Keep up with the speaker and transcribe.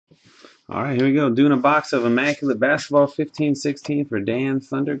All right, here we go. Doing a box of Immaculate Basketball 15-16 for Dan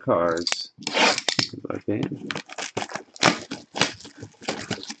Thunder Cards. Good luck, Dan.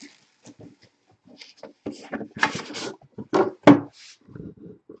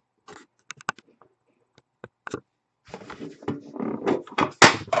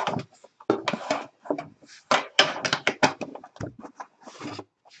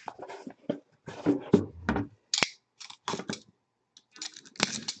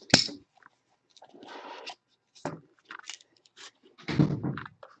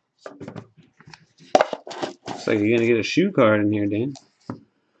 Looks like you're going to get a shoe card in here, Dan.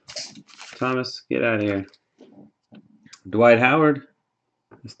 Thomas, get out of here. Dwight Howard.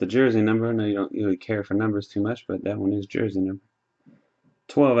 That's the jersey number. I know you don't really care for numbers too much, but that one is jersey number.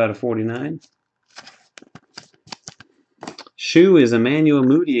 12 out of 49. Shoe is Emmanuel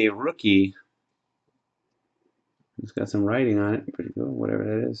Mudiay, rookie. It's got some writing on it. Pretty cool. Whatever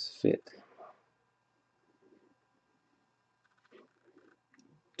that is. Fit.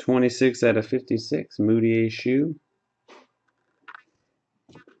 26 out of 56. Mudiay shoe.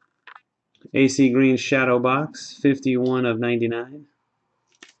 AC Green Shadow Box. 51 of 99.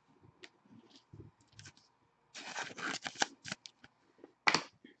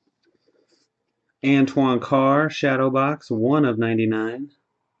 Antoine Carr Shadow Box. 1 of 99.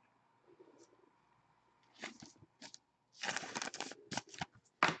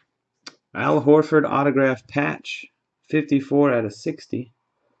 Al Horford autograph patch. 54 out of 60.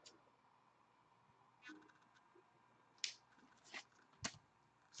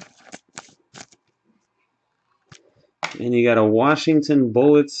 And you got a Washington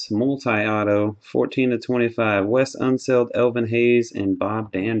Bullets multi-auto, 14 of 25. Wes Unseld, Elvin Hayes, and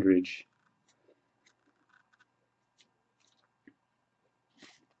Bob Dandridge.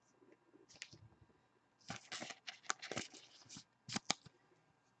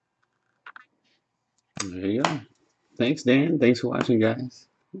 There you go. Thanks, Dan. Thanks for watching, guys.